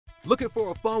Looking for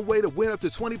a fun way to win up to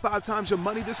 25 times your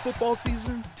money this football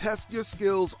season? Test your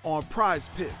skills on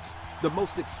Prize Picks, the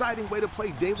most exciting way to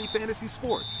play daily fantasy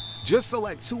sports. Just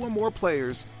select 2 or more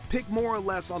players, pick more or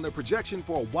less on their projection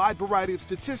for a wide variety of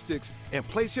statistics, and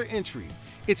place your entry.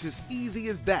 It's as easy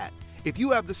as that. If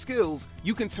you have the skills,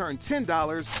 you can turn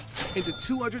 $10 into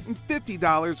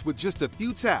 $250 with just a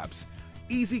few taps.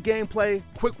 Easy gameplay,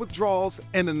 quick withdrawals,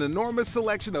 and an enormous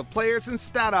selection of players and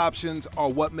stat options are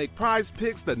what make Prize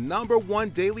Picks the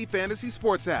 #1 daily fantasy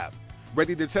sports app.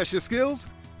 Ready to test your skills?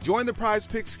 Join the Prize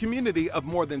Picks community of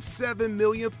more than 7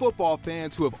 million football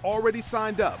fans who have already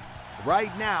signed up.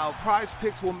 Right now, Prize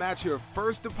Picks will match your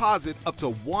first deposit up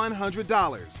to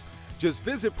 $100. Just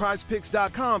visit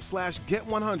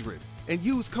prizepicks.com/get100 and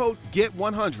use code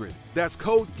GET100. That's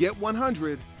code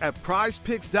GET100 at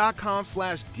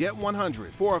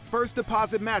prizepicks.com/get100 for a first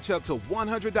deposit match up to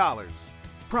 $100.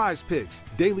 Prize Picks,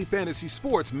 daily fantasy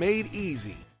sports made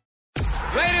easy.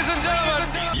 Ladies and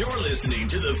gentlemen, you're listening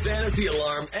to the Fantasy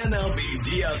Alarm MLB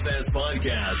DFS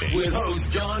podcast with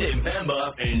hosts John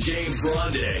Impemba and James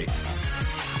Grande.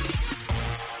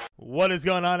 What is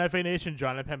going on, FA Nation?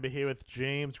 John Impemba here with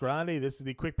James Grande. This is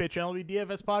the Quick Pitch MLB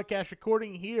DFS podcast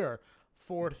recording here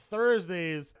for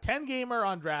Thursday's 10-gamer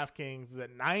on DraftKings. Is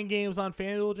it 9 games on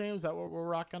FanDuel, James? Is that what we're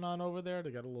rocking on over there?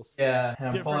 They got a little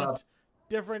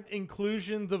different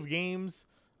inclusions of games.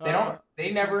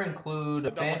 They never include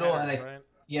a FanDuel, and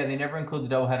they never include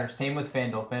the doubleheader. Same with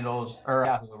FanDuel.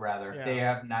 Yahoo rather. Yeah. They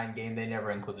have 9 games. They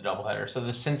never include the doubleheader. So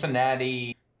the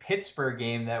Cincinnati Pittsburgh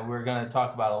game that we're going to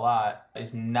talk about a lot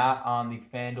is not on the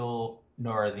FanDuel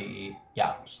nor the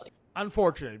Yahoo slate.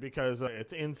 Unfortunate, because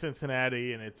it's in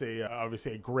Cincinnati and it's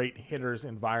obviously a great hitters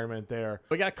environment there.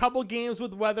 We got a couple games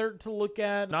with weather to look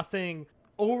at. Nothing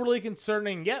overly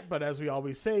concerning yet, but as we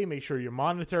always say, make sure you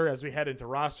monitor as we head into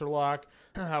roster lock.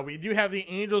 We do have the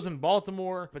Angels in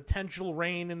Baltimore, potential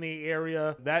rain in the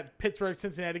area. That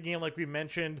Pittsburgh-Cincinnati game, like we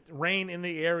mentioned, rain in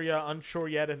the area, unsure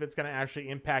yet if it's going to actually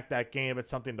impact that game. It's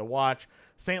something to watch.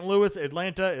 St. Louis,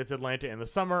 Atlanta, it's Atlanta in the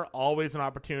summer. Always an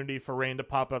opportunity for rain to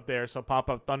pop up there, so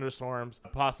pop-up thunderstorms, a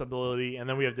possibility. And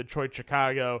then we have Detroit,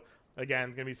 Chicago. Again,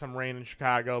 going to be some rain in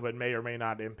Chicago, but may or may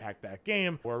not impact that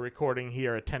game. We're recording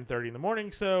here at 10:30 in the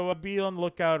morning, so be on the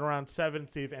lookout around 7,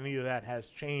 see if any of that has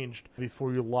changed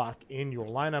before you lock in your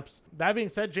lineups. That being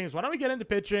said, James, why don't we get into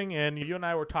pitching? And you and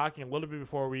I were talking a little bit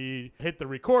before we hit the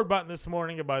record button this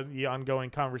morning about the ongoing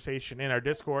conversation in our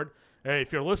Discord.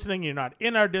 If you're listening, you're not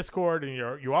in our Discord,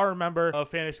 and you are a member of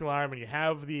Fantasy Alarm, and you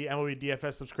have the MLB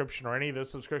DFS subscription or any of the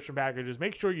subscription packages,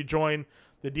 make sure you join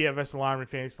the DFS Alarm and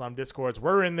Fantasy Alarm Discords.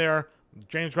 We're in there.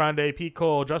 James Grande, Pete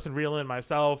Cole, Justin Vreeland,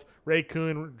 myself, Ray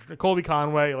Kuhn, Colby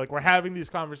Conway. We're having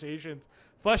these conversations,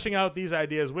 fleshing out these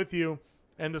ideas with you.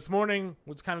 And this morning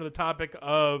was kind of the topic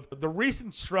of the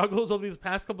recent struggles of these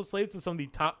past couple slates of some of the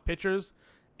top pitchers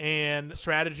and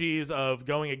strategies of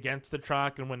going against the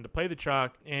chalk and when to play the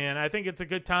chalk. And I think it's a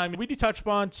good time. We do touch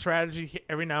upon strategy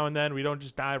every now and then. We don't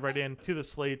just dive right into the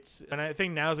slates. And I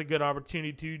think now is a good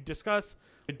opportunity to discuss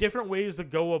different ways to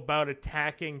go about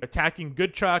attacking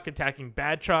good chalk, attacking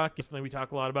bad chalk. It's something we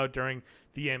talk a lot about during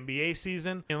the NBA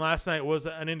season. And last night was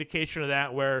an indication of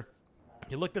that, where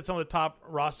you looked at some of the top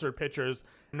roster pitchers: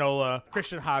 Nola,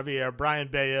 Christian Javier, Brian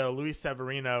Bayo, Luis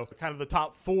Severino, kind of the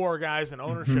top 4 guys in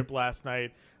ownership last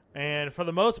night. And for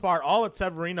the most part, all but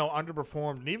Severino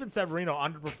underperformed. And even Severino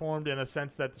underperformed in a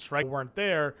sense that the strikes weren't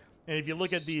there. And if you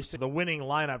look at the winning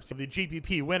lineups, the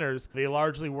GPP winners, they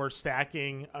largely were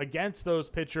stacking against those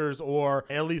pitchers or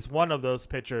at least one of those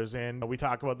pitchers. And we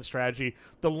talk about the strategy,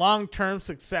 the long-term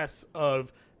success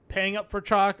of paying up for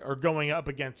chalk or going up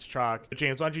against chalk.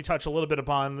 James, why don't you touch a little bit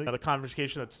upon the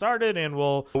conversation that started, and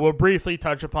we'll briefly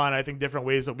touch upon, I think, different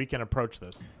ways that we can approach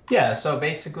this. Yeah, so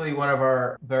basically one of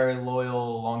our very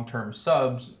loyal long-term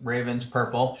subs, Ravens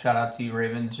Purple, shout out to you,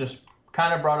 Ravens, just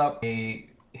kind of brought up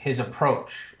his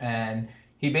approach, and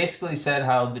he basically said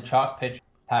how the chalk pitch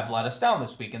have let us down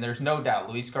this week, and there's no doubt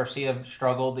Luis Garcia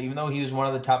struggled. Even though he was one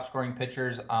of the top scoring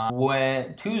pitchers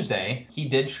on Tuesday, he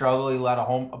did struggle. He let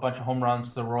a bunch of home runs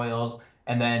to the Royals,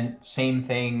 and then same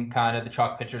thing, kind of the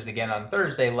chalk pitchers again on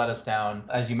Thursday let us down,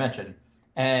 as you mentioned.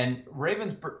 And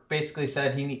Ravens basically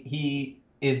said he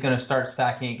is going to start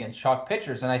stacking against chalk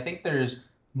pitchers, and I think there's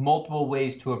multiple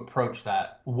ways to approach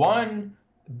that. One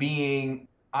being,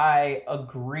 I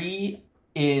agree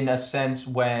in a sense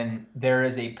when there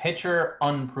is a pitcher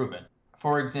unproven.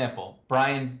 For example,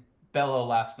 Brian Bello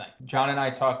last night. John and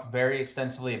I talked very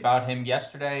extensively about him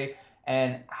yesterday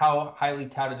and how highly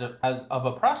touted of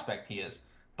a prospect he is.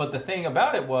 But the thing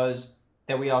about it was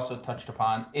that we also touched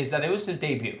upon is that it was his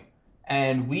debut.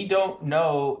 And we don't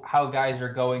know how guys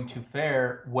are going to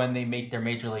fare when they make their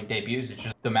major league debuts. It's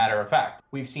just the matter of fact.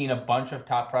 We've seen a bunch of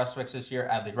top prospects this year.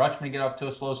 Adley Rutschman get off to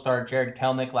a slow start. Jared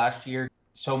Kelenic last year,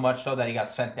 so much so that he got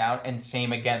sent down, and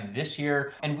same again this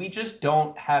year. And we just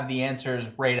don't have the answers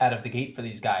right out of the gate for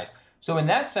these guys. So in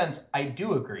that sense, I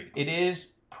do agree. It is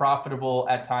profitable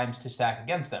at times to stack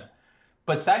against them.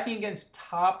 But stacking against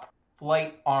top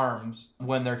flight arms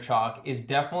when they're chalk is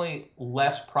definitely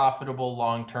less profitable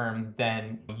long term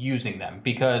than using them,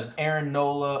 because Aaron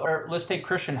Nola, or let's take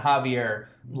Christian Javier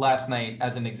last night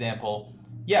as an example.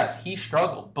 Yes, he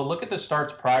struggled, but look at the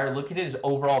starts prior. Look at his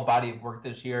overall body of work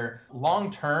this year.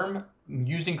 Long term,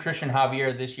 using Christian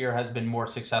Javier this year has been more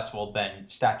successful than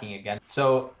stacking against.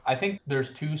 So I think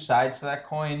there's two sides to that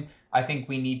coin. I think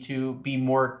we need to be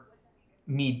more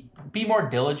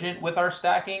diligent with our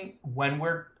stacking when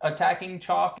we're attacking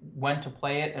chalk, when to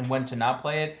play it and when to not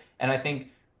play it. And I think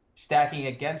stacking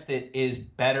against it is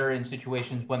better in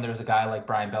situations when there's a guy like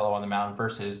Brian Bello on the mound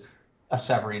versus a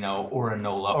Severino or a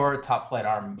Nola or a top flight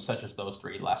arm such as those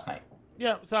three last night.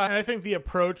 Yeah, so I think the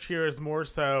approach here is more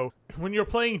so when you're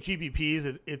playing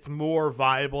GPPs, it's more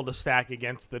viable to stack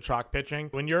against the chalk pitching.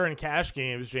 When you're in cash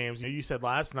games, James, you said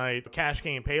last night, cash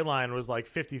game pay line was like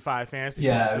 55 fantasy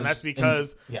points, and that's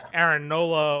because Aaron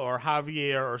Nola or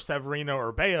Javier or Severino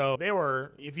or Bello, they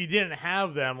were, if you didn't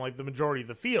have them, like the majority of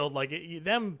the field, like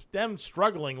them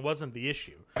struggling wasn't the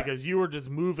issue, because you were just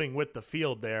moving with the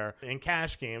field there in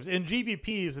cash games. In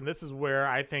GPPs, and this is where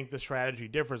I think the strategy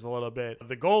differs a little bit,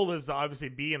 the goal is to obviously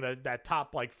be in that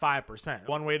top like 5%.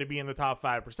 One way to be in the top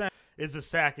 5% is to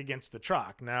stack against the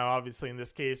chalk. Now, obviously, in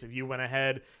this case, if you went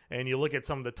ahead and you look at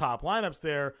some of the top lineups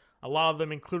there, a lot of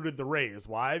them included the Rays.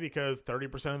 Why? Because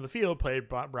 30% of the field played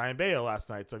Brian Bello last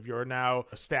night. So if you're now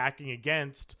stacking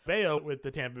against Bello with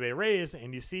the Tampa Bay Rays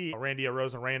and you see Randy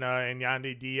Arozarena and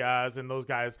Yandy Diaz and those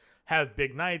guys have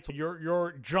big nights,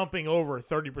 you're jumping over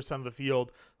 30% of the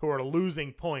field who are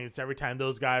losing points every time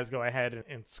those guys go ahead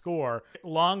and score.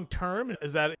 Long term,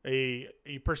 is that a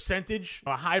percentage,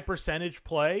 a high percentage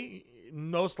play?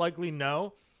 Most likely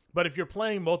no. But if you're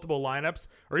playing multiple lineups,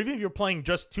 or even if you're playing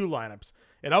just two lineups,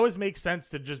 it always makes sense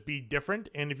to just be different.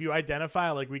 And if you identify,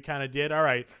 like we kind of did, all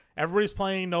right, everybody's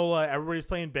playing Nola, everybody's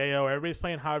playing Bello, everybody's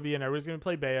playing Javi, and everybody's going to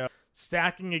play Bello,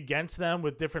 stacking against them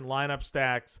with different lineup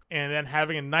stacks, and then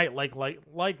having a night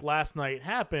like last night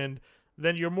happened,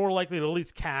 then you're more likely to at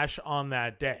least cash on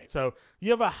that day. So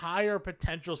you have a higher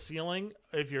potential ceiling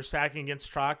if you're stacking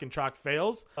against chalk and chalk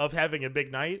fails of having a big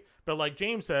night. But like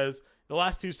James says, the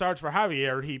last two starts for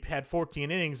Javier, he had 14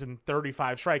 innings and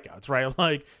 35 strikeouts, right?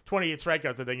 Like 28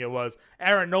 strikeouts, I think it was.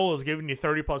 Aaron Nola's giving you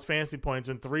 30-plus fantasy points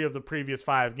in 3 of the previous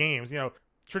 5 games. You know,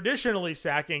 traditionally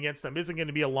stacking against them isn't going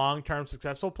to be a long-term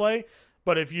successful play,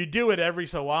 but if you do it every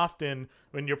so often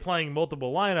when you're playing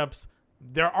multiple lineups,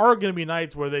 there are going to be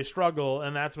nights where they struggle,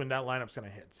 and that's when that lineup's going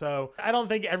to hit. So I don't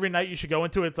think every night you should go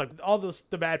into it. It's like all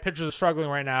the bad pitchers are struggling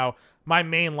right now. My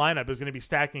main lineup is going to be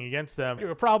stacking against them.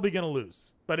 You're probably going to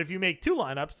lose. But if you make 2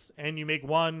 lineups and you make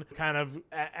one kind of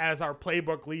as our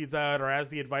playbook leads out, or as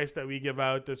the advice that we give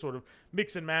out to sort of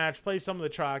mix and match, play some of the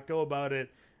chalk, go about it,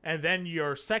 and then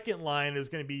your second line is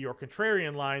going to be your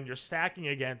contrarian line. You're stacking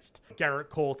against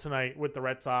Garrett Cole tonight with the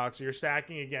Red Sox, or you're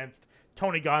stacking against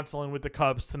Tony Gonsolin with the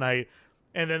Cubs tonight,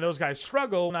 and then those guys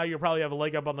struggle. Now you probably have a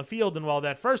leg up on the field, and while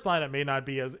that first lineup may not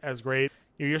be as great,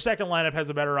 your second lineup has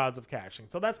a better odds of cashing.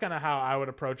 So that's kind of how I would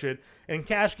approach it. In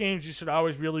cash games, you should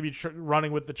always really be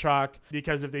running with the chalk,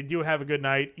 because if they do have a good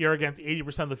night, you're against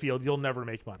 80% of the field, you'll never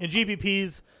make money. In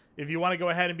GPPs, if you want to go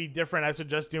ahead and be different, I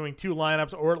suggest doing 2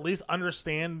 lineups, or at least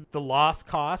understand the loss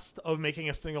cost of making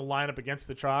a single lineup against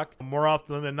the chalk. More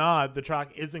often than not, the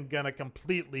chalk isn't going to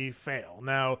completely fail.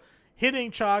 Now,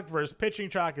 hitting chalk versus pitching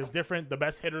chalk is different. The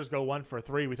best hitters go 1 for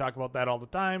 3. We talk about that all the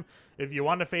time. If you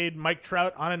want to fade Mike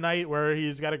Trout on a night where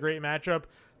he's got a great matchup,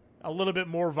 a little bit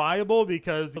more viable,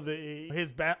 because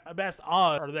his best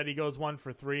odds are that he goes 1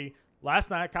 for 3.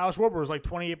 Last night, Kyle Schwarber was like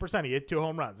 28%. He hit 2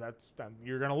 home runs.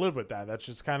 You're going to live with that. That's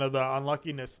just kind of the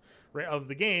unluckiness of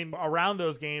the game. Around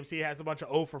those games, he has a bunch of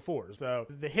 0 for 4. So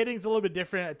the hitting's a little bit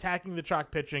different. Attacking the chalk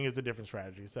pitching is a different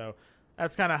strategy. So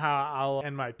that's kind of how I'll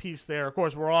end my piece there. Of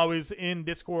course, we're always in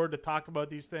Discord to talk about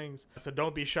these things, so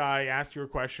don't be shy. Ask your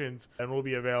questions, and we'll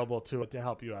be available to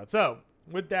help you out. So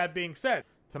with that being said,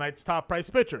 tonight's top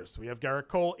price pitchers. We have Garrett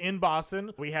Cole in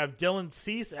Boston. We have Dylan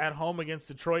Cease at home against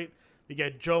Detroit. We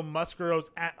get Joe Musgrove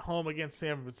at home against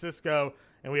San Francisco.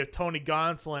 And we have Tony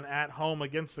Gonsolin at home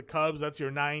against the Cubs. That's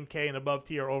your 9K and above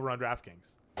tier over on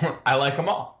DraftKings. I like them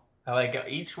all. I like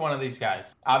each one of these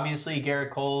guys. Obviously,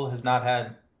 Garrett Cole has not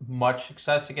had much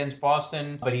success against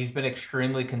Boston, but he's been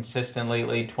extremely consistent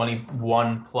lately.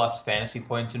 21 plus fantasy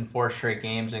points in 4 straight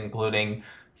games, including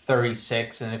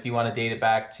 36. And if you want to date it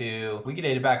back we could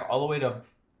date it back all the way to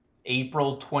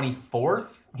April 24th.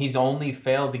 He's only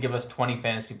failed to give us 20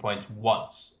 fantasy points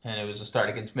once, and it was a start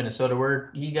against Minnesota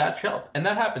where he got shelled. And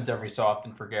that happens every so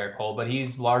often for Garrett Cole, but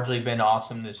he's largely been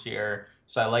awesome this year,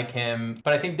 so I like him.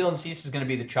 But I think Dylan Cease is going to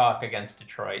be the chalk against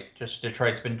Detroit. Just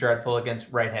Detroit's been dreadful against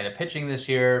right-handed pitching this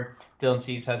year. Dylan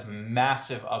Cease has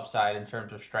massive upside in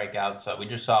terms of strikeouts. So we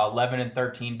just saw 11 and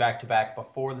 13 back-to-back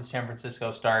before the San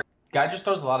Francisco start. Guy just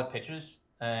throws a lot of pitches,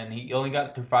 and he only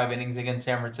got through 5 innings against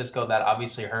San Francisco. That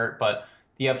obviously hurt, but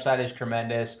the upside is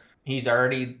tremendous. He's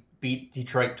already beat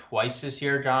Detroit twice this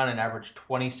year, John, and averaged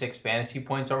 26 fantasy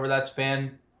points over that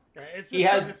span.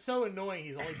 It's so annoying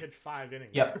he's only pitched 5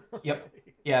 innings. Yep.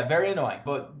 Yeah, very annoying.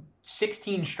 But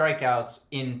 16 strikeouts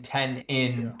in 10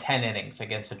 innings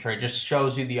against Detroit just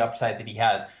shows you the upside that he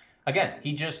has. Again,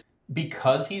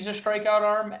 because he's a strikeout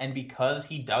arm and because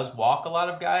he does walk a lot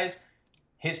of guys,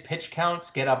 his pitch counts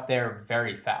get up there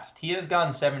very fast. He has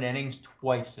gone 7 innings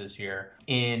twice this year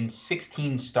in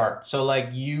 16 starts. So,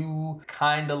 you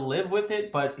kind of live with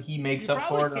it, but he makes up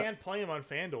for it. You probably can't play him on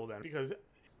FanDuel then because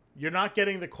you're not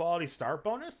getting the quality start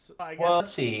bonus, I guess. Well,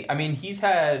 let's see. I mean, he's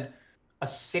had a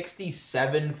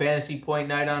 67 fantasy point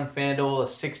night on FanDuel, a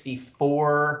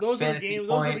 64 fantasy point.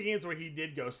 Those are the games where he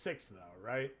did go 6, though,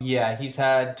 right? Yeah, he's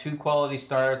had 2 quality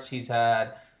starts. He's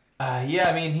had...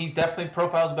 he's definitely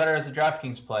profiles better as a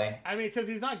DraftKings play. I mean, because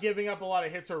he's not giving up a lot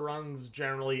of hits or runs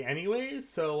generally anyways,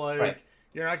 so, right.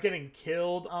 You're not getting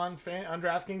killed on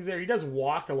DraftKings there. He does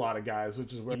walk a lot of guys,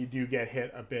 which is where you do get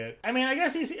hit a bit. I mean, I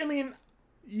guess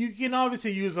you can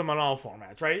obviously use him on all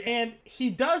formats, right? And he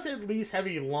does at least have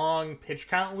a long pitch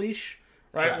count leash,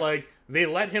 right? Yeah. They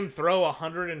let him throw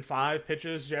 105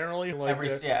 pitches generally.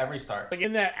 Every start.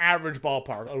 In that average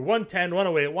ballpark. 110,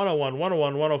 108, 101,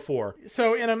 101, 104.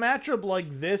 So in a matchup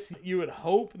like this, you would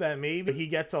hope that maybe he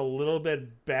gets a little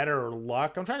bit better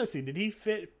luck. I'm trying to see, did he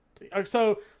fit?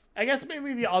 So I guess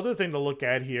maybe the other thing to look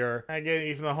at here, again,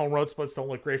 even the home road splits don't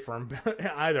look great for him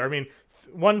either. I mean,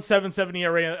 1.77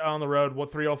 ERA on the road,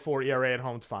 3.04 ERA at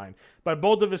home is fine. But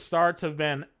both of his starts have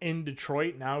been in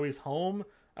Detroit. Now he's home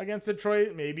against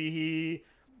Detroit. Maybe he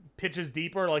pitches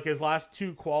deeper. His last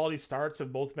 2 quality starts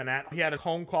have both been he had a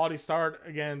home quality start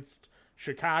against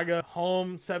Chicago,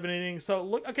 home 7 innings.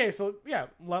 So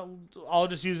I'll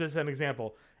just use this as an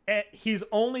example. He's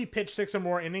only pitched 6 or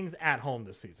more innings at home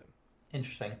this season.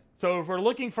 Interesting. So if we're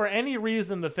looking for any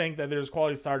reason to think that there's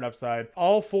quality start upside,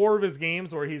 all 4 of his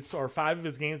games or 5 of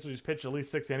his games where he's pitched at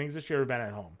least 6 innings this year have been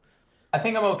at home. I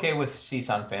think I'm okay with Cease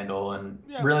on FanDuel and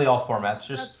really all formats.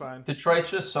 That's fine. Detroit's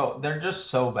they're just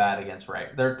so bad against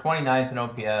right. They're 29th in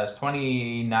OPS,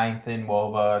 29th in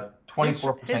WOBA,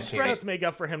 24% His strikeouts make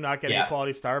up for him not getting a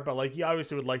quality start, but you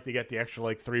obviously would like to get the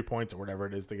extra 3 points or whatever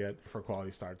it is to get for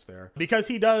quality starts there. Because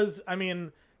he does,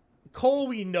 Cole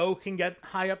we know can get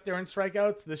high up there in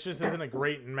strikeouts. This just isn't a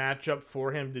great matchup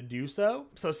for him to do so.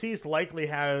 So Cease likely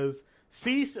has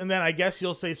Cease, and then I guess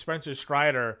you'll say Spencer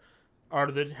Strider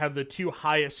have the 2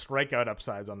 highest strikeout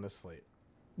upsides on this slate.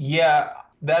 Yeah,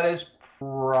 that is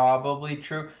probably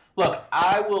true. Look,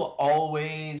 I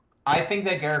think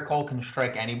that Garrett Cole can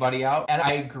strike anybody out, and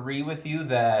I agree with you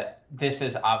that this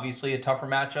is obviously a tougher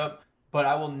matchup, but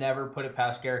I will never put it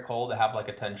past Garrett Cole to have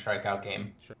a 10 strikeout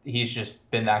game. Sure. He's just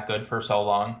been that good for so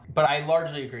long. But I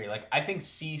largely agree. I think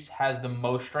Cease has the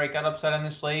most strikeout upside on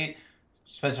the slate.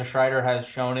 Spencer Strider has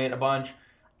shown it a bunch.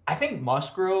 I think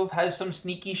Musgrove has some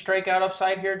sneaky strikeout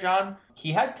upside here, John.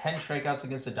 He had 10 strikeouts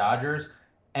against the Dodgers,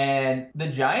 and the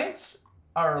Giants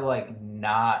are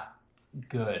not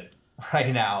good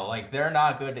right now. They're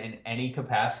not good in any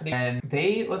capacity. And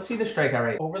let's see the strikeout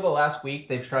rate. Over the last week,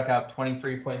 they've struck out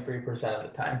 23.3%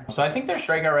 of the time. So I think their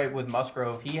strikeout rate with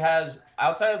Musgrove, he has,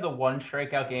 outside of the 1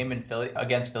 strikeout game in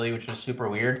against Philly, which was super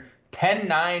weird, 10,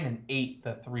 9, and 8,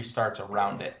 the 3 starts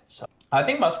around it. So I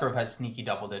think Musgrove has sneaky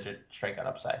double-digit strikeout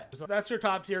upside. So that's your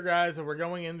top tier guys, and we're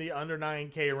going in the under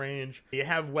 9K range. You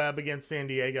have Webb against San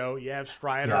Diego. You have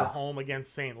Strider home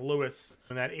against St. Louis.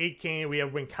 In that 8K, we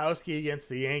have Winkowski against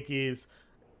the Yankees.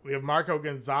 We have Marco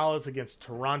Gonzalez against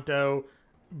Toronto.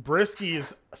 Brisky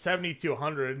is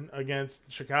 7,200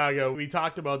 against Chicago. We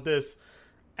talked about this.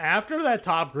 After that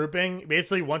top grouping,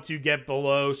 basically once you get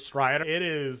below Strider, it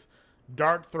is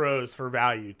dart throws for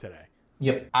value today.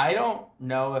 Yep. I don't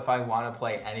know if I want to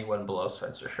play anyone below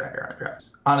Spencer Strider on drafts.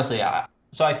 Honestly, yeah.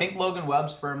 So I think Logan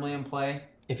Webb's firmly in play.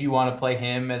 If you want to play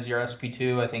him as your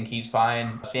SP2, I think he's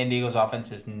fine. San Diego's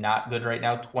offense is not good right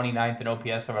now. 29th in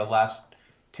OPS over the last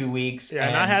 2 weeks. Yeah,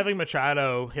 and not having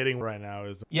Machado hitting right now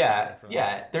is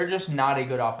they're just not a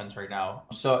good offense right now.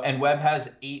 So, and Webb has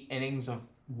 8 innings of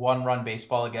 1-run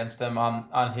baseball against him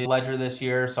on his ledger this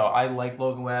year. So I like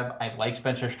Logan Webb. I like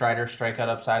Spencer Strider's strikeout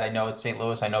upside. I know it's St.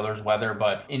 Louis. I know there's weather,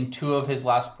 but in 2 of his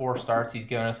last 4 starts, he's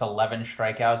given us 11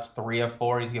 strikeouts. 3 of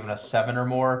 4, he's given us 7 or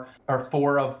more, or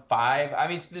 4 of 5. I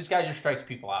mean, this guy just strikes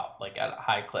people out like at a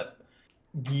high clip.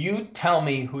 You tell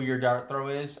me who your dart throw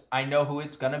is. I know who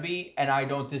it's going to be, and I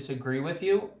don't disagree with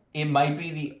you. It might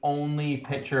be the only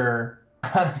pitcher,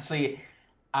 honestly,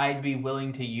 I'd be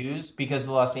willing to use because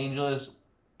the Los Angeles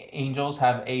Angels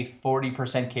have a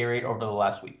 40% K rate over the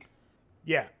last week.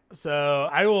 Yeah.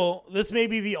 So this may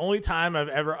be the only time I've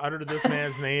ever uttered this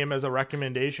man's name as a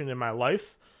recommendation in my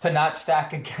life. To not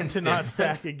stack against him. Not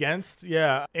stack against,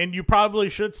 yeah. And you probably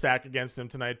should stack against him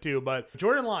tonight too. But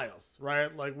Jordan Lyles,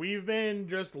 right? Like, we've been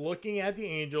just looking at the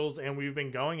Angels and we've been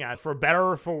going at it for better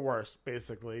or for worse,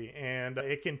 basically. And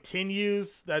it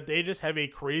continues that they just have a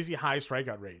crazy high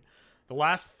strikeout rate. The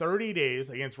last 30 days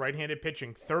against right-handed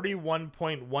pitching,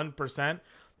 31.1%.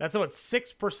 That's about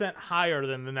 6% higher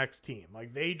than the next team.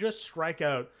 Like, they just strike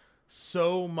out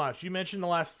so much. You mentioned the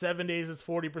last 7 days is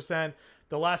 40%.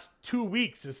 The last 2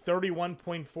 weeks is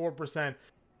 31.4%.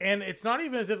 And it's not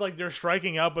even as if like they're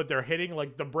striking out, but they're hitting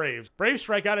like the Braves. Braves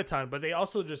strike out a ton, but they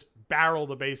also just barrel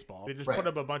the baseball. They just put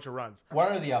up a bunch of runs.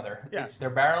 One or the other. Yeah.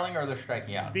 They're barreling or they're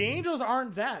striking out. The Angels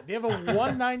aren't that. They have a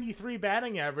 193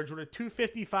 batting average with a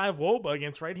 255 WOBA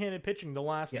against right-handed pitching the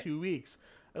last 2 weeks.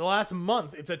 The last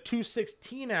month, it's a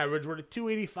 216 average with a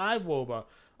 285 WOBA.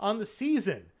 On the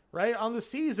season, right? On the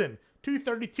season,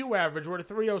 232 average with a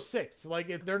 306.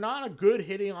 Like, they're not a good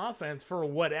hitting offense for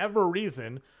whatever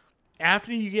reason.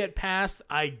 After you get past,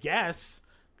 I guess,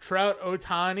 Trout,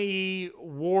 Ohtani,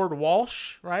 Ward,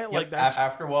 Walsh, right? Yep, like that's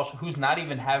after Walsh, who's not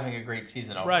even having a great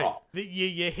season overall. Right.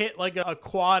 You hit like a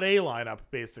quad A lineup,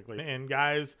 basically. And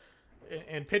guys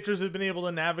and pitchers have been able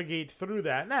to navigate through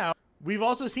that. Now, we've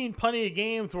also seen plenty of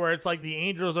games where it's like the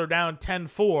Angels are down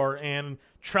 10-4 and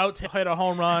Trout hit a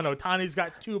home run, Ohtani's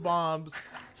got 2 bombs.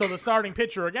 So the starting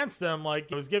pitcher against them, like,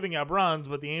 was giving up runs,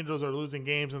 but the Angels are losing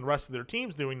games and the rest of their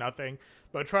team's doing nothing.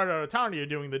 But Trout and Ohtani are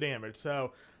doing the damage.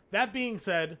 So that being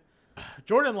said,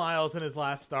 Jordan Lyles in his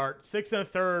last start, 6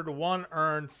 1/3, 1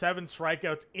 earned, 7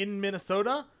 strikeouts in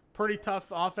Minnesota. Pretty tough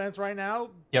offense right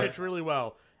now. Yep. Pitched really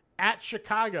well. At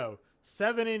Chicago,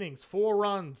 7 innings, 4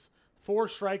 runs, 4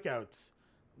 strikeouts.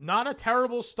 Not a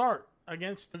terrible start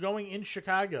against going in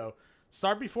Chicago.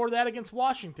 Start before that against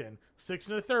Washington, 6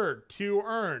 1/3, 2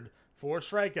 earned, 4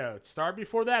 strikeouts. Start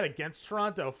before that against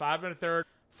Toronto, 5 1/3,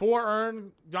 4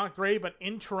 earned, not great, but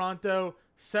in Toronto,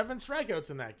 7 strikeouts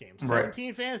in that game.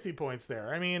 17 fantasy points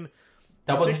there. I mean,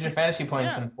 double-digit fantasy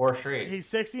points in 4 straight. He's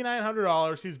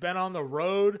 $6,900. He's been on the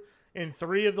road in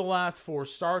 3 of the last 4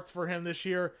 starts for him this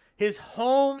year. His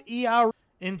home ERA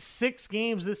in 6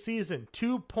 games this season,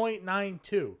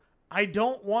 2.92. I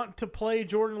don't want to play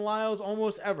Jordan Lyles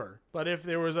almost ever, but if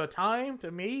there was a time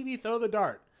to maybe throw the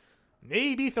dart,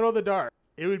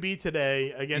 it would be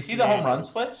today against You see the home run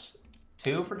splits,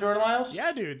 too, for Jordan Lyles?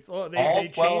 Yeah, dude. Well, they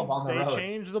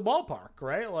changed the ballpark,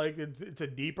 right? Like, it's a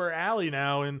deeper alley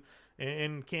now in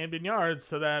Camden Yards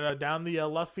to that down the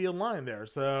left field line there.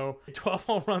 So 12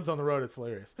 home runs on the road, it's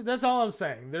hilarious. That's all I'm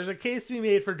saying. There's a case to be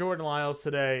made for Jordan Lyles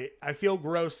today. I feel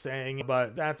gross saying it,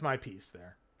 but that's my piece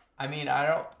there. I mean, I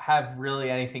don't have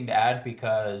really anything to add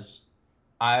because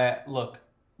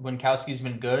Winkowski's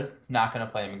been good. Not going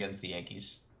to play him against the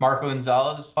Yankees. Marco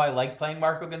Gonzalez, I like playing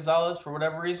Marco Gonzalez for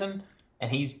whatever reason,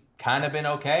 and he's kind of been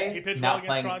okay. He pitched well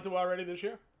against Toronto already this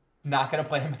year? Not going to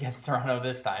play him against Toronto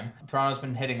this time. Toronto's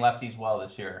been hitting lefties well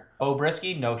this year.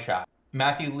 Brisky, no shot.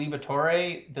 Matthew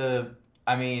Liberatore,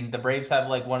 the Braves have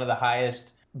like one of the highest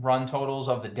run totals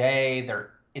of the day.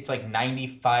 It's like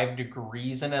 95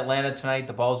 degrees in Atlanta tonight.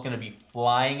 The ball's going to be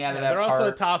flying out of that they're park. also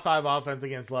a top 5 offense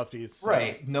against lefties. So.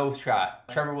 Right, no shot.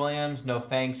 Trevor Williams, no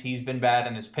thanks. He's been bad,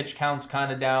 and his pitch count's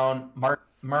kind of down.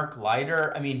 Mark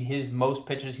Leiter, I mean, his most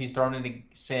pitches he's thrown in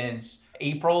since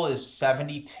April is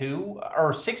 72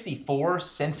 or 64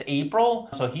 since April.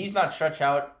 So he's not stretched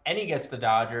out, and he gets the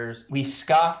Dodgers. We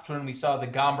scoffed when we saw the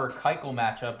Gomber-Keuchel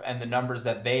matchup and the numbers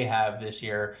that they have this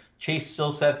year. Chase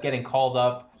Silseth getting called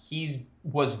up. He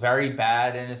was very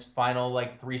bad in his final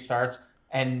 3 starts.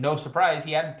 And no surprise,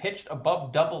 he hadn't pitched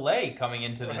above Double-A coming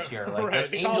into this year.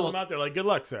 They called him out there good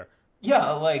luck, sir. Yeah,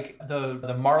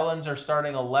 the Marlins are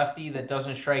starting a lefty that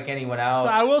doesn't strike anyone out. So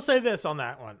I will say this on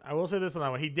that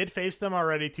one. He did face them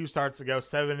already 2 starts ago,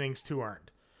 7 innings, 2 earned.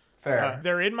 Fair.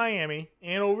 They're in Miami,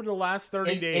 and over the last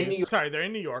 30 days. They're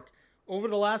in New York. over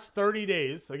the last 30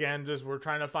 days, again, just we're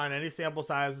trying to find any sample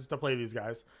sizes to play these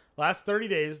guys. Last 30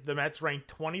 days, the Mets ranked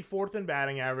 24th in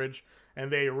batting average, and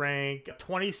they rank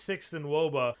 26th in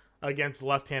WOBA against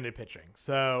left-handed pitching.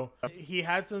 So he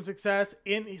had some success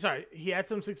he had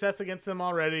some success against them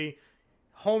already.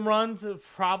 Home runs have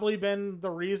probably been the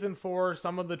reason for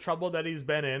some of the trouble that he's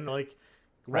been in. Like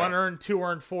 1 earned, 2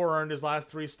 earned, 4 earned his last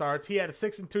 3 starts. He had a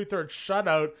 6 2/3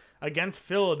 shutout against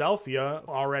Philadelphia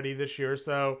already this year.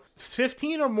 So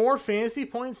 15 or more fantasy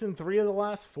points in 3 of the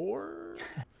last 4.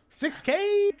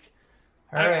 6K.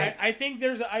 All right. I think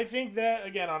that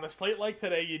again on a slate like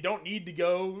today, you don't need to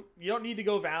go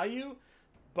value,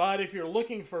 but if you're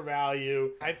looking for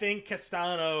value, I think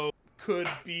Castano could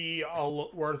be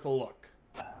worth a look.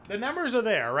 The numbers are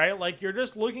there, right? Like you're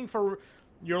looking for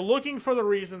the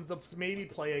reasons to maybe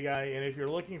play a guy, and if you're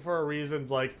looking for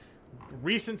reasons like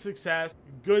recent success,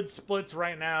 good splits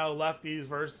right now,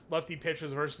 lefty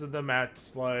pitchers versus the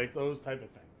Mets, like those type of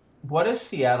things. What does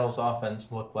Seattle's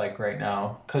offense look like right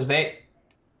now? Because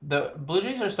the Blue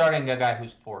Jays are starting a guy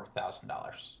who's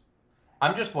 $4,000.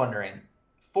 I'm just wondering,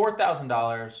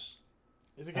 $4,000.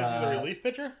 Is it because he's a relief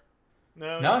pitcher?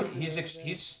 No,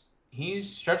 he's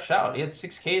stretched out. He had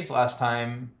 6 Ks last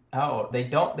time out. They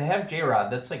have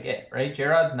J-Rod. That's like it, right?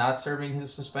 J-Rod's not serving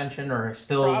his suspension or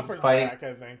still Crawford's fighting. Back,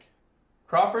 I think.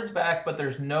 Crawford's back, but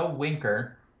there's no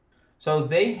Winker. So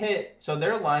their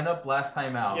lineup last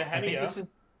time out. Yeah, I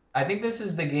think this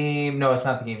is the game. No, it's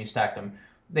not the game. You stacked them.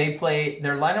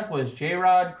 Their lineup was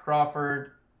J-Rod,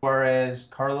 Crawford, Suarez,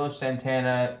 Carlos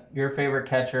Santana, your favorite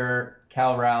catcher,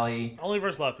 Cal Raleigh. Only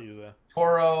versus lefties, though.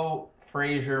 Toro,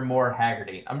 Frazier, Moore,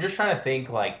 Haggerty. I'm just trying to think,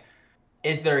 like,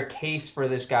 is there a case for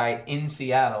this guy in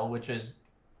Seattle, which has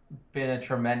been a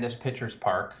tremendous pitcher's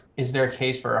park? Is there a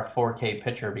case for a 4K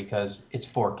pitcher because it's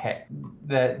 4K?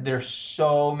 That there's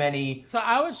so many. So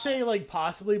I would say like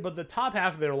possibly, but the top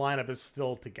half of their lineup is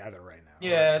still together right now.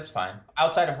 Yeah, it's fine.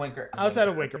 Outside of Winker.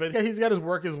 But he's got to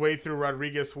work his way through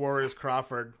Rodriguez, Suarez,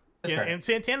 Crawford, and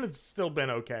Santana's still been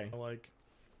okay. Like,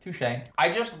 touche.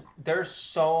 There's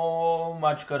so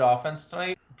much good offense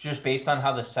tonight, just based on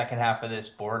how the second half of this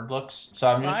board looks. So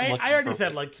I'm just looking. I already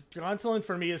said like Gonsolin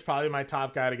for me is probably my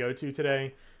top guy to go to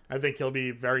today. I think he'll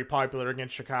be very popular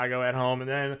against Chicago at home. And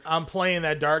then I'm playing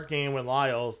that dark game with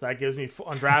Lyles. That gives me,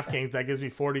 on DraftKings, that gives me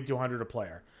 $4,200 a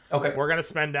player. Okay. We're going to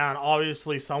spend down,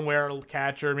 obviously, somewhere,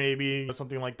 catcher maybe, or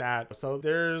something like that. So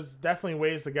there's definitely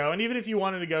ways to go. And even if you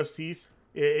wanted to go Cease,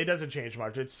 it doesn't change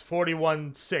much. It's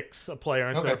 41.6 a player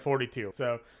instead of 42.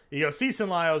 So you go Cease and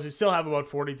Lyles, you still have about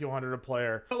 4,200 a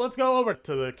player. But let's go over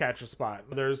to the catcher spot.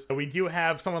 We do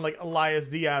have someone like Elias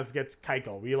Diaz gets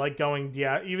Keuchel. We like going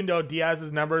Diaz, even though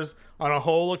Diaz's numbers on a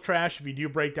whole look trash. If you do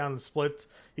break down the splits,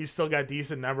 he's still got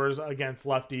decent numbers against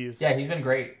lefties. Yeah, he's been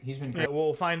great.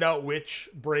 We'll find out which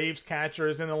Braves catcher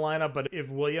is in the lineup, but if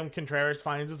William Contreras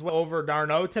finds his way over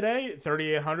Darno today,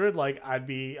 3,800, like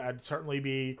I'd certainly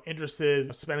be interested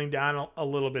in spending down a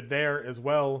little bit there as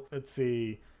well. Let's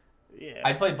see. Yeah.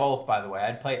 I'd play both, by the way.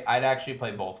 I'd actually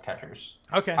play both catchers.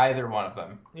 Okay. Either one of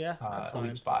them. Yeah, that's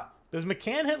fine. Spot. Does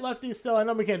McCann hit lefties still? I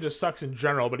know McCann just sucks in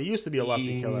general, but he used to be a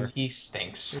lefty killer. He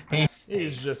stinks.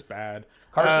 He's just bad.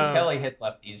 Carson Kelly hits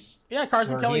lefties. Yeah,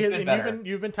 Carson Kelly hit, and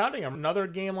you've been touting him. Another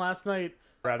game last night.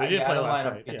 Rather, he didn't play last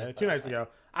night. Yeah, 2 nights ago.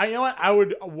 You know what? I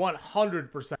would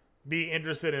 100% be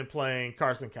interested in playing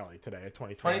Carson Kelly today at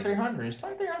 2,300.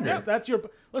 2,300. Yeah, that's your.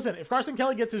 Listen, if Carson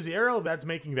Kelly gets to 0, that's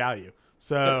making value.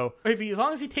 So as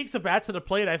long as he takes a bat to the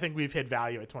plate, I think we've hit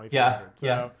value at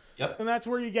 2,300. Yep. And that's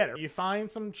where you get it. You find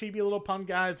some cheapy little pump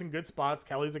guys in good spots.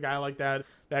 Kelly's a guy like that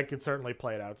could certainly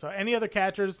play it out. So any other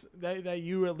catchers that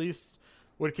you at least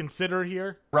would consider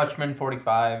here? Rutschman,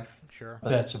 45. Sure. But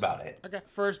that's about it. Okay.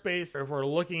 First base, if we're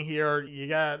looking here, you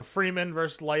got Freeman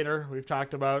versus Leiter. We've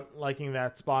talked about liking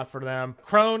that spot for them.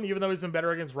 Crone, even though he's been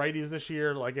better against righties this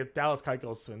year, Dallas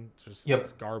Keuchel's been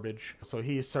just garbage. So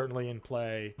he's certainly in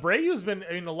play. Brayu's been,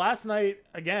 last night,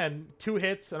 again, 2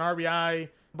 hits, an RBI.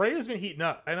 Brayu's been heating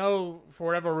up. I know for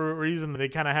whatever reason they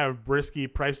kind of have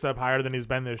Brisky priced up higher than he's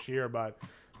been this year, but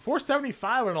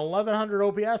 475 and 1,100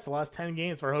 OPS the last 10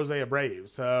 games for Jose Abreu.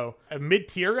 So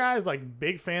mid-tier guys,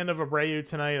 big fan of Abreu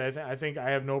tonight. I think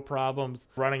I have no problems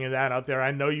running that out there.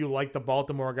 I know you like the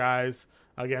Baltimore guys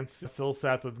against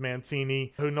Silseth with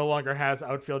Mancini, who no longer has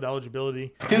outfield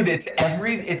eligibility. Dude, it's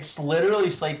literally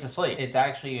slate to slate. It's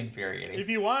actually infuriating. If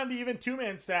you wanted to even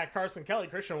 2-man stack Carson Kelly,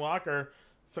 Christian Walker,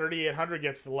 3,800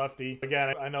 gets the lefty.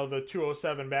 Again, I know the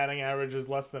 207 batting average is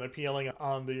less than appealing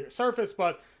on the surface,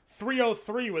 but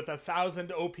 303 with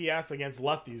 1,000 OPS against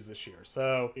lefties this year.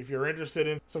 So if you're interested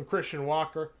in some Christian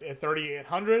Walker at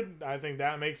 3,800, I think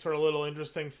that makes for a little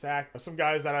interesting stack. Some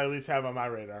guys that I at least have on my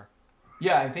radar.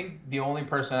 Yeah, I think the only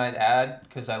person I'd add,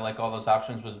 because I like all those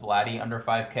options, was Vladdy under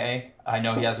 5K. I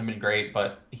know he hasn't been great,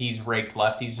 but he's raked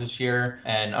lefties this year,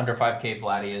 and under 5K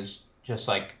Vladdy is just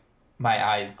like my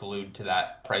eyes glued to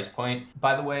that price point.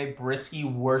 By the way,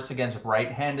 Brisky worse against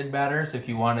right-handed batters if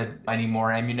you wanted any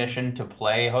more ammunition to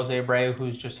play Jose Abreu,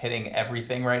 who's just hitting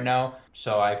everything right now.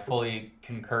 So I fully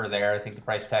concur there. I think the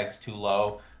price tag's too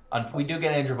low. We do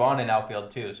get Andrew Vaughn in outfield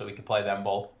too, so we could play them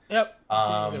both. Yep.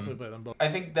 Definitely play them both.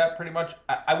 I think that pretty much.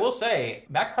 I will say,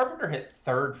 Matt Carpenter hit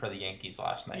third for the Yankees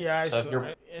last night. Yeah,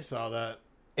 I saw that.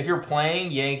 If you're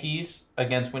playing Yankees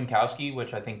against Winkowski,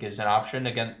 which I think is an option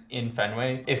again in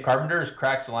Fenway, if Carpenter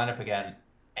cracks the lineup again,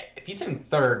 if he's hitting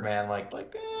third, man,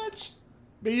 it's.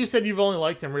 But you said you've only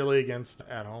liked him really against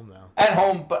at home, though. At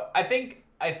home, but I think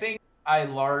I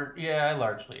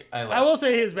largely. I will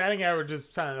say his batting average is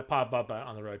trying to pop up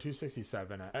on the road,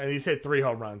 267, and he's hit 3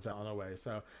 home runs on the way.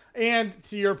 So, and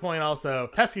to your point, also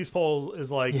Pesky's pull is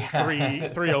like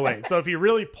 308. So if he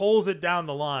really pulls it down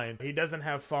the line, he doesn't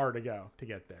have far to go to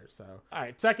get there. So, all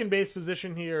right, second base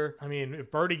position here. I mean,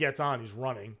 if Birdie gets on, he's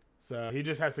running. So he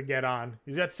just has to get on.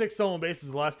 He's got 6 stolen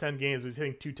bases the last 10 games. He's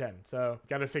hitting 210. So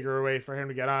got to figure a way for him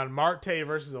to get on. Marte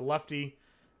versus a lefty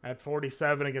at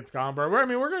 47 against Gomber. We're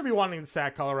going to be wanting to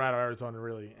sack Colorado, Arizona,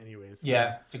 really, anyways. So,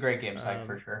 yeah, it's a great game sack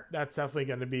for sure. That's definitely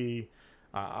going to be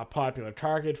a popular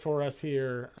target for us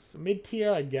here. So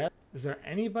mid-tier, I guess. Is there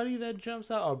anybody that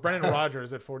jumps out? Oh, Brendan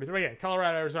Rodgers at 43. Again,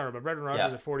 Colorado, Arizona, but Brendan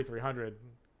Rodgers at 4,300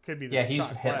 could be the Yeah, he's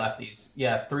hit lefties.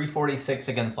 Yeah, 346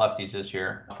 against lefties this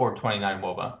year, 429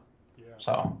 WOBA. Yeah.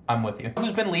 So I'm with you.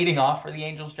 Who's been leading off for the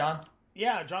Angels, John?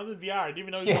 Yeah, Jonathan Villar. I didn't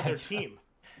even know he was on their team.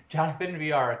 Jonathan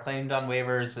Villar claimed on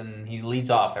waivers, and he leads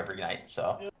off every night.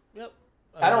 So yep.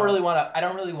 I don't really want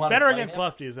to. Better against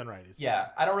lefties than righties. Yeah,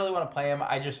 I don't really want to play him.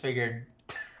 I just figured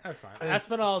that's fine.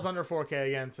 Espinal is under 4K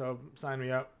again, so sign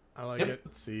me up. I like it.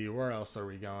 Let's see, where else are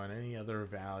we going? Any other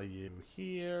value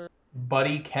here?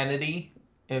 Buddy Kennedy,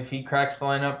 if he cracks the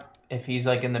lineup, if he's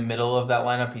like in the middle of that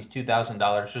lineup, he's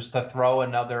 $2,000 just to throw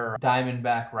another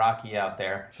Diamondback Rocky out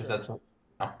there, because that's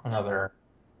another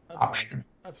option. Fine.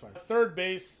 That's fine. Third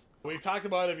base, we've talked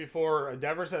about it before.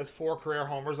 Devers has 4 career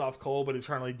homers off Cole, but he's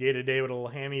currently day-to-day with a little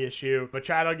hammy issue.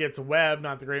 Machado gets Webb,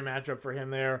 not the great matchup for him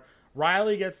there.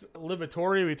 Riley gets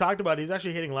Liberatore. We talked about it. He's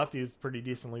actually hitting lefties pretty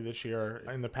decently this year.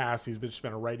 In the past, he's just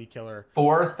been a righty killer.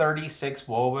 436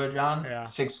 WOBA, John. Yeah.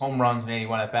 6 home runs and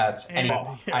 81 at-bats. I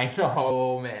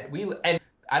know, man. And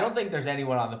I don't think there's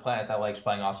anyone on the planet that likes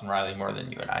playing Austin Riley more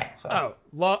than you and I. So.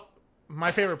 My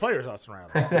favorite player is Austin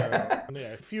Riley. So,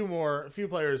 yeah, a few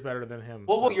players better than him.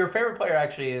 Well, your favorite player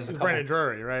actually is Brandon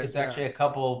Drury, right? It's actually a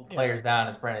couple players down.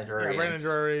 It's Brandon Drury. Yeah, Brandon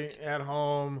Drury at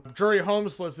home. Drury home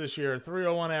splits this year: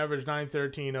 301 average,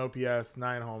 913 OPS,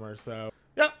 9 homers. So.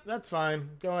 Yep, that's fine.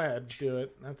 Go ahead, do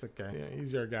it. That's okay. Yeah,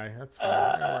 he's your guy. That's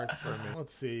fine. That works for me.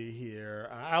 Let's see here.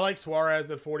 I like Suarez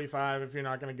at 45. If you're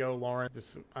not going to go Lawrence,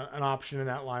 just an option in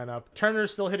that lineup.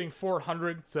 Turner's still hitting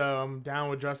 400, so I'm down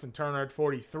with Justin Turner at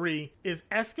 43. Is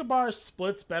Escobar's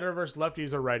splits better versus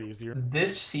lefties or righties here?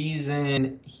 This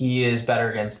season, he is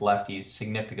better against lefties,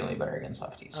 significantly better against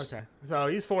lefties. Okay, so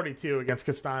he's 42 against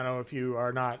Castano if you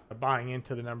are not buying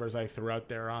into the numbers I threw out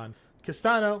there on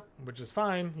Castano, which is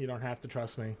fine. You don't have to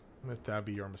trust me. That'd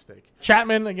be your mistake.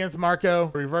 Chapman against Marco.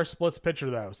 Reverse splits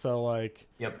pitcher, though. So,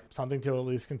 something to at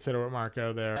least consider with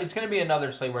Marco there. It's going to be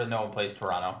another slate where no one plays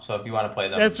Toronto. So, if you want to play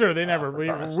them. That's true. They never.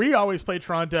 We always play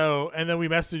Toronto, and then we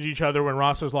message each other when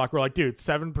rosters lock. We're like, dude,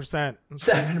 7%.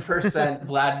 7%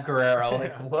 Vlad Guerrero.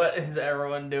 What is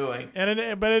everyone doing?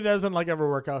 But it doesn't, ever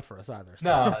work out for us either. So.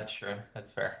 No, that's true.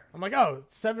 That's fair. I'm like,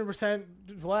 7%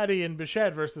 Vladdy and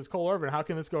Bichette versus Cole Irvin. How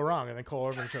can this go wrong? And then Cole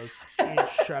Irvin shows 8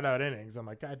 shutout innings. I'm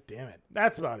like, God damn it.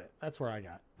 That's about it. That's where I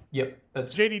got. Yep.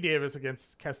 That's JD Davis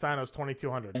against Castano's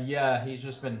 2,200. Yeah, he's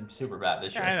just been super bad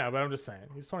this year. I know, but I'm just saying.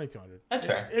 He's 2,200. That's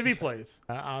fair. If he plays,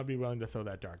 I'll be willing to throw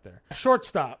that dart there.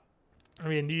 Shortstop. I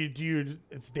mean,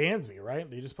 it's Dansby, right?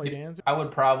 Do you just play Dansby? I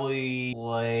would probably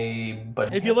play,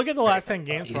 but if you look at the last 10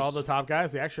 games for all the top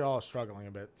guys, they actually all are struggling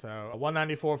a bit. So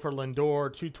 194 for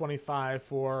Lindor, 225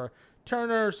 for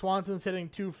Turner. Swanson's hitting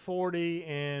 240,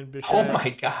 and Bichette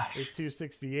is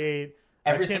 268.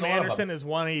 Tim Anderson is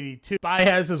 182.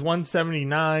 Baez is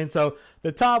 179. So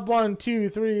the top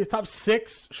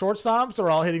 6 shortstops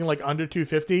are all hitting under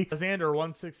 250. Xander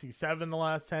 167 the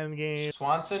last 10 games.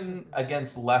 Swanson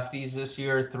against lefties this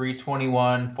year,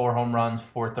 321, 4 home runs,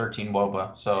 413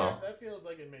 WOBA. So that feels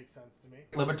like it makes sense to me.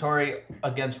 Liberatore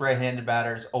against right-handed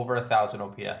batters, over 1,000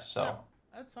 OPS. So. Yeah.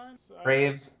 That's fine.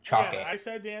 Braves, chalky. I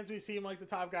said Dansby seemed like the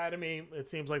top guy to me. It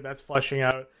seems like that's flushing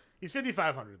out. He's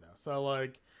 5,500 though. So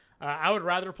I would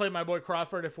rather play my boy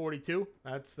Crawford at 42.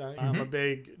 I'm a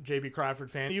big JB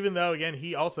Crawford fan, even though, again,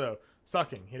 he also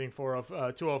sucking, hitting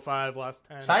 205 last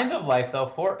 10. Signs of life, though.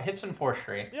 4 hits in 4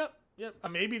 straight. Yep.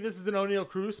 Maybe this is an O'Neal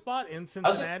Cruz spot in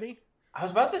Cincinnati. I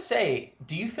was about to say,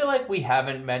 do you feel like we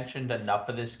haven't mentioned enough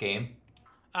of this game?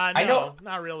 No, I know,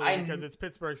 not really, because it's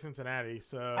Pittsburgh, Cincinnati.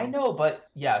 So I know, but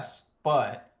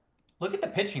look at the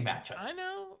pitching matchup. I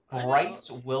know. Bryce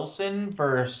Wilson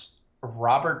versus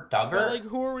Robert Duggar. But, like,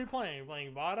 who are we playing?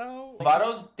 Playing Votto?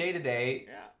 Votto's day-to-day.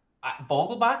 Yeah.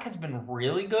 Vogelbach has been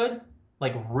really good.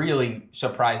 Like, really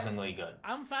surprisingly good.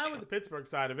 I'm fine with the Pittsburgh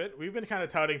side of it. We've been kind of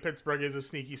touting Pittsburgh as a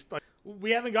sneaky... we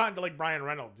haven't gotten to, like, Brian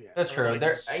Reynolds yet. That's true.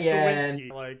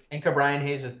 Like, and Brian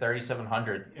Hayes is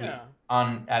 3,700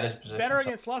 at his position. Better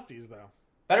against lefties, though.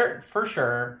 Better, for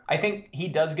sure. I think he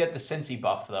does get the Cincy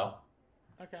buff, though.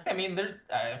 Okay. I mean,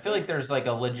 I feel like there's, like,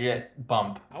 a legit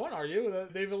bump. I wouldn't argue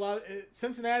that they've allowed...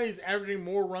 Cincinnati's averaging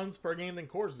more runs per game than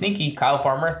Coors. Sneaky. Kyle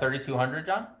Farmer, 3,200,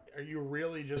 John? Are you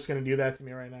really just going to do that to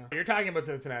me right now? You're talking about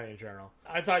Cincinnati in general.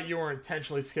 I thought you were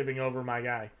intentionally skipping over my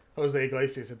guy, Jose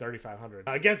Iglesias at 3,500.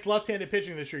 Against left-handed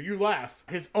pitching this year, you laugh.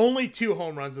 His only 2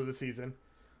 home runs of the season,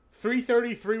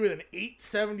 333 with an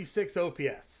 876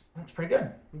 OPS. That's pretty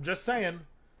good. I'm just saying.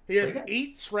 He has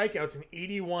 8 strikeouts and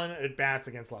 81 at-bats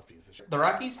against lefties this year. The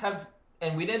Rockies have...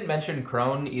 And we didn't mention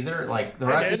Crone either. Like the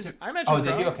Rockies. I mentioned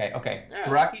Crone. Did you? Okay. Yeah.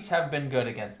 The Rockies have been good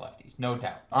against lefties, no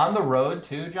doubt. On the road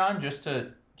too, John.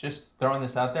 Just throwing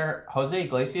this out there, Jose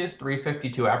Iglesias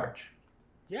 352 average.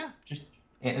 Yeah.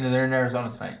 And they're in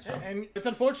Arizona tonight. So. And it's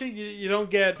unfortunate you don't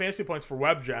get fantasy points for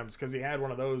web gems because he had one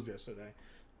of those yesterday.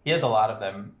 He has a lot of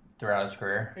them throughout his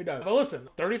career. He does. But listen,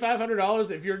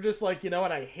 $3,500. If you're just like, you know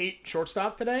what, I hate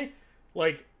shortstop today.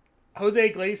 Like Jose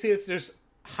Iglesias, just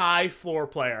high floor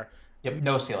player. Yep,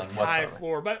 no ceiling whatsoever. High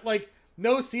floor, but like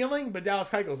no ceiling, but Dallas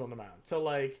Keuchel's on the mound. So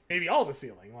like maybe all the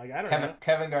ceiling. Like I don't know.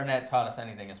 Kevin Garnett taught us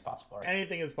anything is possible. Right?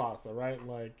 Anything is possible, right?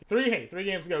 Like 3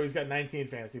 games ago, he's got 19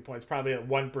 fantasy points, probably at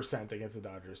 1% against the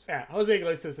Dodgers. Yeah, Jose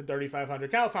Iglesias at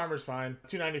 3,500. Kyle Farmer's fine.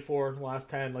 294 last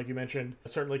 10, like you mentioned.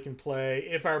 Certainly can play.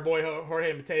 If our boy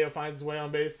Jorge Mateo finds his way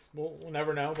on base, we'll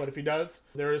never know. But if he does,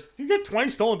 he got 20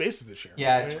 stolen bases this year.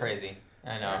 Yeah, it's crazy.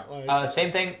 I know.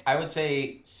 Same thing. I would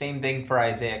say same thing for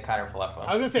Isaiah Kiner-Falefa.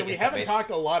 I was going to say, we haven't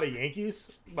talked a lot of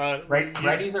Yankees, but...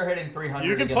 Righties are hitting 300.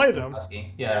 You can play them.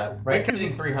 Yeah, righties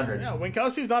hitting 300. Yeah,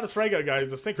 Winckowski's not a strikeout guy.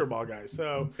 He's a sinker ball guy.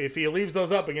 So if he leaves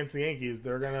those up against the Yankees, he's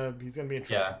going to be in trouble.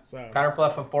 Yeah. So.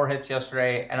 Kiner-Falefa 4 hits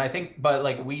yesterday. And I think, but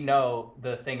like we know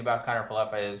the thing about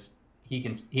Kiner-Falefa is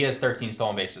he has 13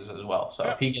 stolen bases as well. So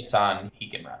if he gets on, he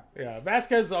can run. Yeah,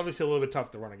 Vasquez is obviously a little bit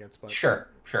tough to run against. But Sure.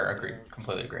 Agree.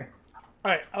 Completely agree. All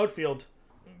right, outfield.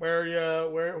 Who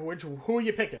are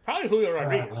you picking? Probably Julio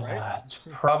Rodriguez, right? It's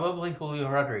probably Julio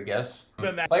Rodriguez.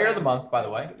 Player of the month, by the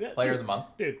way. Player of the month.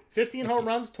 Dude, 15 home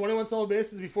runs, 21 stolen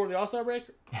bases before the All-Star break,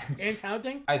 and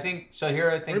counting. I think so.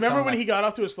 Remember when he got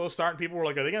off to a slow start and people were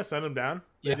like, "Are they going to send him down?"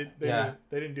 Yeah, they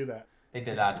didn't do that. They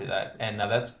did not do that, and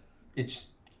it's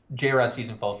J-Rod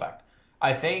season full effect.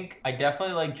 I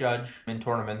definitely like Judge in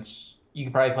tournaments. You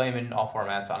could probably play him in all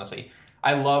formats, honestly.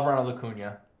 I love Ronald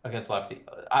Acuna against lefty.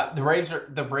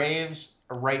 The Braves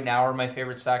right now are my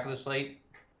favorite stack of the slate,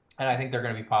 and I think they're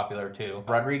going to be popular too.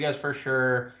 Rodriguez for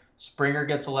sure. Springer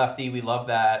gets a lefty. We love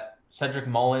that. Cedric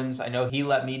Mullins, I know he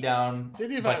let me down.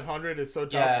 5,500 is so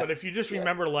tough, but if you just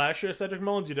remember last year, Cedric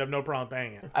Mullins, you'd have no problem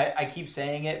paying it. I keep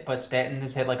saying it, but Stanton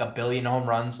has hit like 1 billion home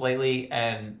runs lately,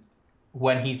 and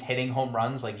when he's hitting home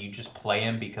runs, like you just play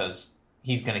him because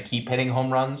he's going to keep hitting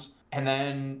home runs. And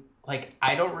then like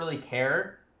I don't really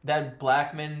care that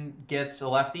Blackmon gets a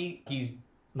lefty. He's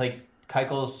like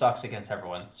Keuchel sucks against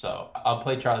everyone, so I'll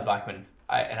play Charlie Blackmon,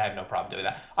 and I have no problem doing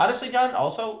that. Honestly, John,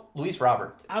 also Luis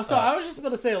Robert. I was just about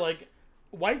to say, like,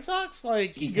 White Sox,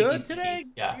 like, he's good today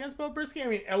against Bo Brisky. I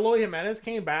mean, Eloy Jimenez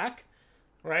came back,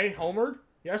 right? Homered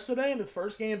yesterday in his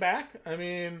first game back. I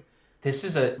mean, this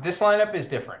lineup is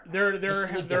different. They're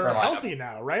healthy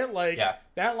now, right? Like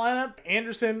that lineup: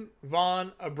 Anderson,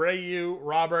 Vaughn, Abreu,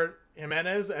 Robert,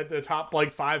 Jimenez at the top,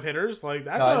 like 5 hitters. Like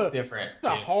that's different. It's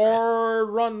a hard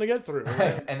run to get through.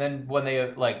 Right? And then when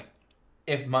they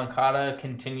if Moncada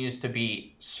continues to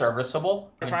be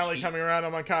serviceable, they're finally coming around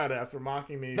on Moncada after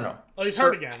mocking me. No. Well, he's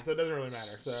hurt again, so it doesn't really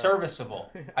matter. So.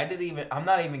 Serviceable. I'm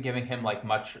not even giving him like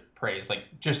much praise. Like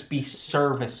just be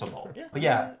serviceable. Yeah. But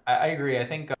yeah, I agree. I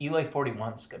think Eli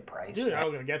 41 is a good price. Dude, I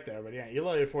was gonna get there, but yeah,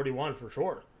 Eli 41 for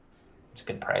sure. It's a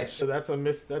good price. So that's a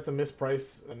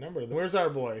misprice number. Where's our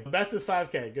boy? Betts is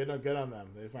 5K. Good on them.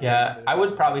 I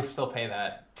would probably still pay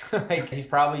that. Like he's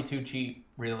probably too cheap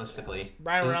realistically.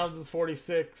 Brian Reynolds is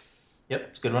 46. Yep,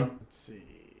 it's a good one. Let's see.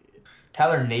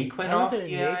 Tyler Naquin I off. was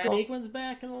saying Naquin's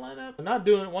back in the lineup. Not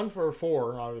doing it 1 for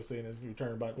 4, obviously, in his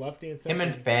return, but lefty and Him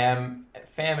and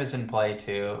Pham is in play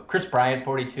too. Chris Bryant,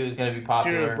 42, is going to be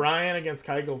popular. Dude, Bryant against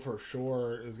Keuchel for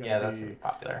sure is going to be. That's going to be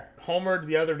popular. Homered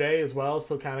the other day as well,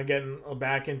 so kind of getting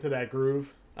back into that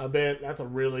groove a bit. That's a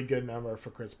really good number for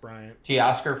Chris Bryant.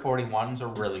 Teoscar 41 is a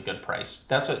really good price.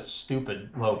 That's a stupid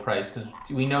low price because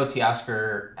we know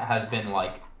Teoscar has been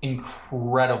like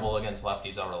incredible against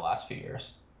lefties over the last few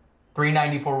years.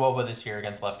 394 WOBA this year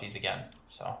against lefties again.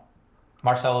 So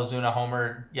Marcell Ozuna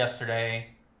homered yesterday.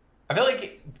 I feel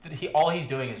like all he's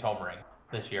doing is homering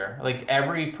this year. Like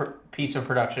every piece of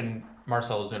production,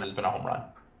 Marcell Ozuna has been a home run.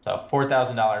 So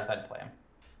 $4,000, I'd play him.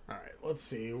 All right, let's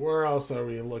see. Where else are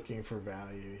we looking for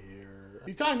value here?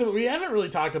 We haven't really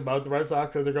talked about the Red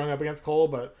Sox as they're going up against Cole,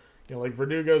 but like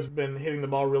Verdugo's been hitting the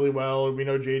ball really well. We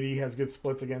know JD has good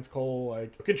splits against Cole.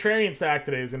 Like contrarian stack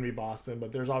today is going to be Boston,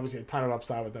 but there's obviously a ton of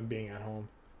upside with them being at home.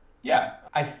 Yeah,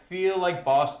 I feel like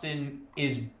Boston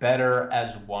is better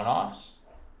as one-offs.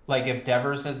 Like if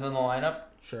Devers is in the lineup,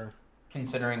 sure.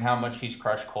 Considering how much he's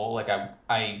crushed Cole, like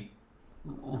I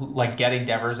like getting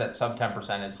Devers at sub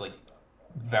 10% is like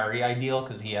very ideal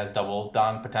because he has double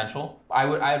dong potential.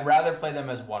 I'd rather play them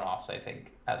as one-offs, I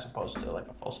think, as opposed to like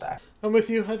a full stack. I'm with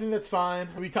you. I think that's fine.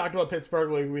 We talked about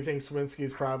Pittsburgh. Like we think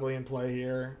Swinski's probably in play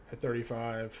here at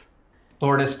 35.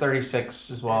 Lourdes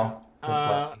 36 as well.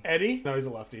 Eddie? No, he's a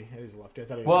lefty. Eddie's a lefty. I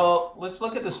thought he was. Well, let's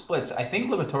look at the splits. I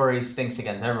think Liberatore stinks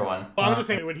against everyone. Well, I'm just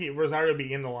saying, would Rosario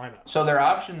be in the lineup? So their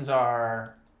options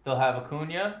are they'll have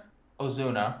Acuna,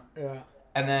 Ozuna. Yeah.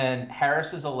 And then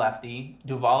Harris is a lefty.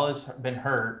 Duvall has been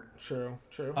hurt. True.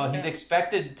 He's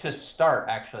expected to start,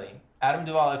 actually. Adam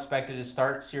Duvall expected to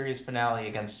start series finale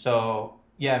against. So,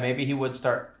 yeah, maybe he would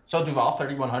start. So Duvall,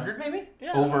 3,100 maybe?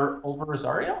 Yeah. Over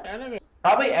Rosario? Yeah, I mean,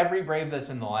 probably every Brave that's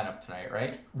in the lineup tonight,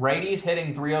 right? Righty's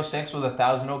hitting 306 with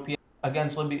 1,000 OPS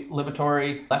against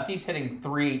Liberatore. Lefty's hitting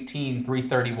 318,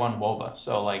 331 WOBA.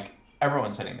 So, like,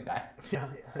 everyone's hitting the guy. Yeah.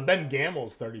 Ben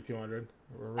Gamble's 3,200.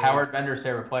 Howard Bender's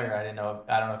favorite player. I don't know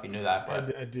if you knew that,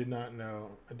 but I did not know.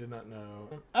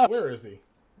 Oh, where is he?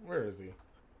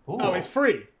 Ooh. Oh, he's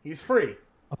free.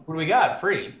 Who do we got?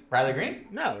 Free? Riley Green?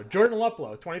 No, Jordan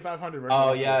Luplow, 2,500.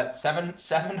 Oh yeah,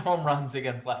 seven home runs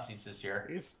against lefties this year.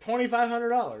 He's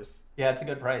 $2,500. Yeah, it's a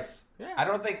good price. Yeah. I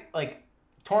don't think like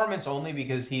tournaments only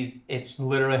because it's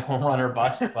literally home run or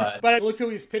bust. But but look who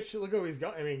he's pitched. Look who he's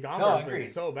going. I mean, Gomber's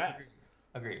been so bad.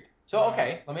 Agreed. So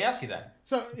okay, let me ask you then.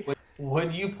 So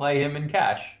would you play him in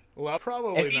cash? Well,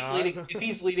 probably not. If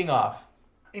he's leading off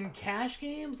in cash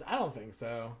games, I don't think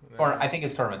so. No. Or I think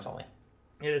it's tournaments only.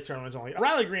 It is tournaments only.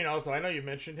 Riley Green also. I know you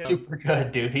mentioned him. Super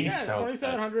good, dude. He's so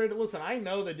 2,700. Listen, I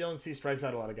know that Dylan C strikes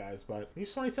out a lot of guys, but he's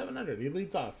 2,700. He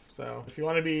leads off. So if you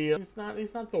want to be, he's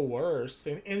not the worst.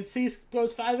 And C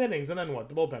goes 5 innings, and then what?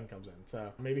 The bullpen comes in.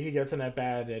 So maybe he gets an at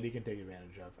bat that he can take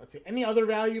advantage of. Let's see. Any other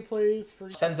value plays for?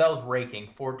 Senzel's raking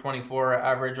 424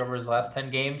 average over his last 10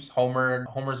 games.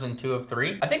 Homers in 2 of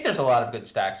 3. I think there's a lot of good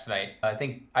stacks tonight.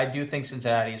 I do think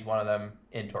Cincinnati is one of them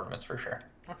in tournaments for sure.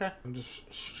 Okay. I'm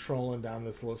just strolling down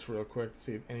this list real quick to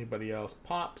see if anybody else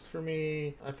pops for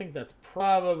me. I think that's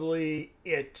probably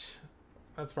it.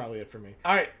 That's probably it for me.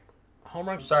 All right. Home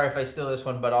run. Sorry if I steal this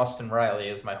one, but Austin Riley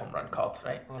is my home run call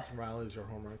tonight. Austin Riley is your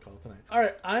home run call tonight. All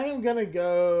right. I am going to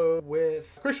go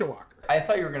with Christian Walker. I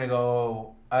thought you were going to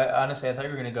go... Honestly, I thought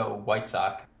you were going to go White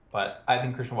Sox, but I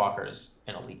think Christian Walker is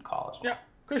an elite call as well. Yeah.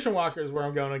 Christian Walker is where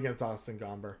I'm going against Austin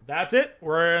Gomber. That's it.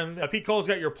 We're in. Pete Cole's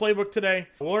got your playbook today.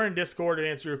 We're in Discord to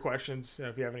answer your questions.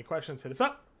 If you have any questions, hit us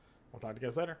up. We'll talk to you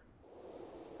guys later.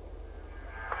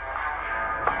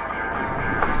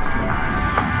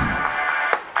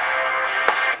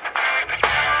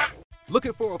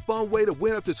 Looking for a fun way to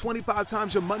win up to 25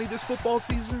 times your money this football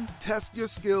season? Test your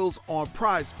skills on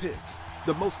Prize Picks,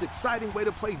 the most exciting way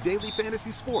to play daily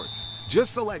fantasy sports.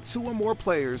 Just select 2 or more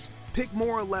players, pick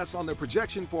more or less on their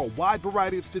projection for a wide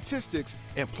variety of statistics,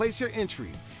 and place your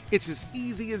entry. It's as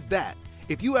easy as that.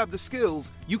 If you have the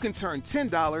skills, you can turn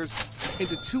 $10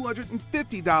 into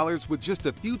 $250 with just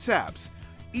a few taps.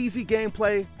 Easy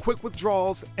gameplay, quick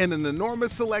withdrawals, and an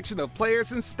enormous selection of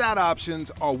players and stat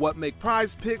options are what make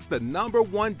Prize Picks the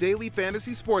 #1 daily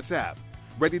fantasy sports app.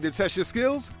 Ready to test your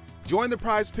skills? Join the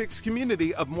Prize Picks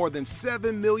community of more than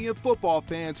 7 million football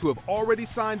fans who have already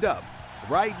signed up.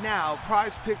 Right now,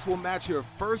 Prize Picks will match your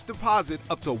first deposit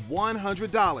up to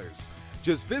 $100.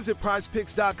 Just visit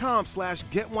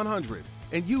prizepicks.com/get100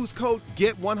 and use code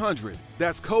GET100.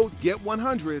 That's code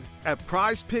GET100 at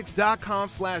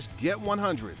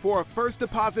prizepicks.com/get100 for a first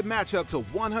deposit match up to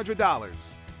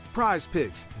 $100. Prize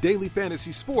Picks, daily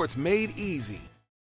fantasy sports made easy.